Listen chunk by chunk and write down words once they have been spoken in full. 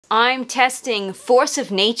I'm testing Force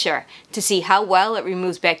of Nature to see how well it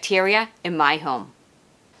removes bacteria in my home.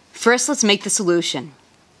 First, let's make the solution.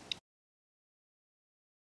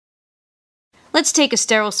 Let's take a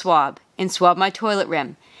sterile swab and swab my toilet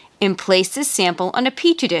rim and place this sample on a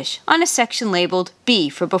petri dish on a section labeled B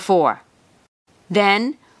for before.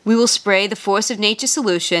 Then, we will spray the Force of Nature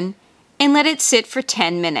solution and let it sit for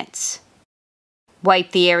 10 minutes.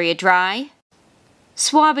 Wipe the area dry.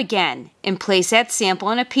 Swab again and place that sample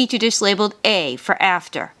on a petri dish labeled A for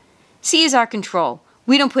after. C is our control.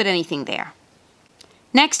 We don't put anything there.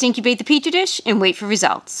 Next, incubate the petri dish and wait for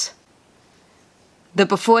results. The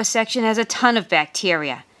before section has a ton of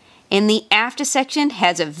bacteria, and the after section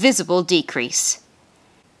has a visible decrease.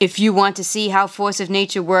 If you want to see how Force of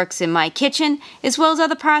Nature works in my kitchen, as well as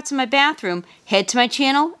other parts of my bathroom, head to my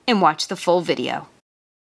channel and watch the full video.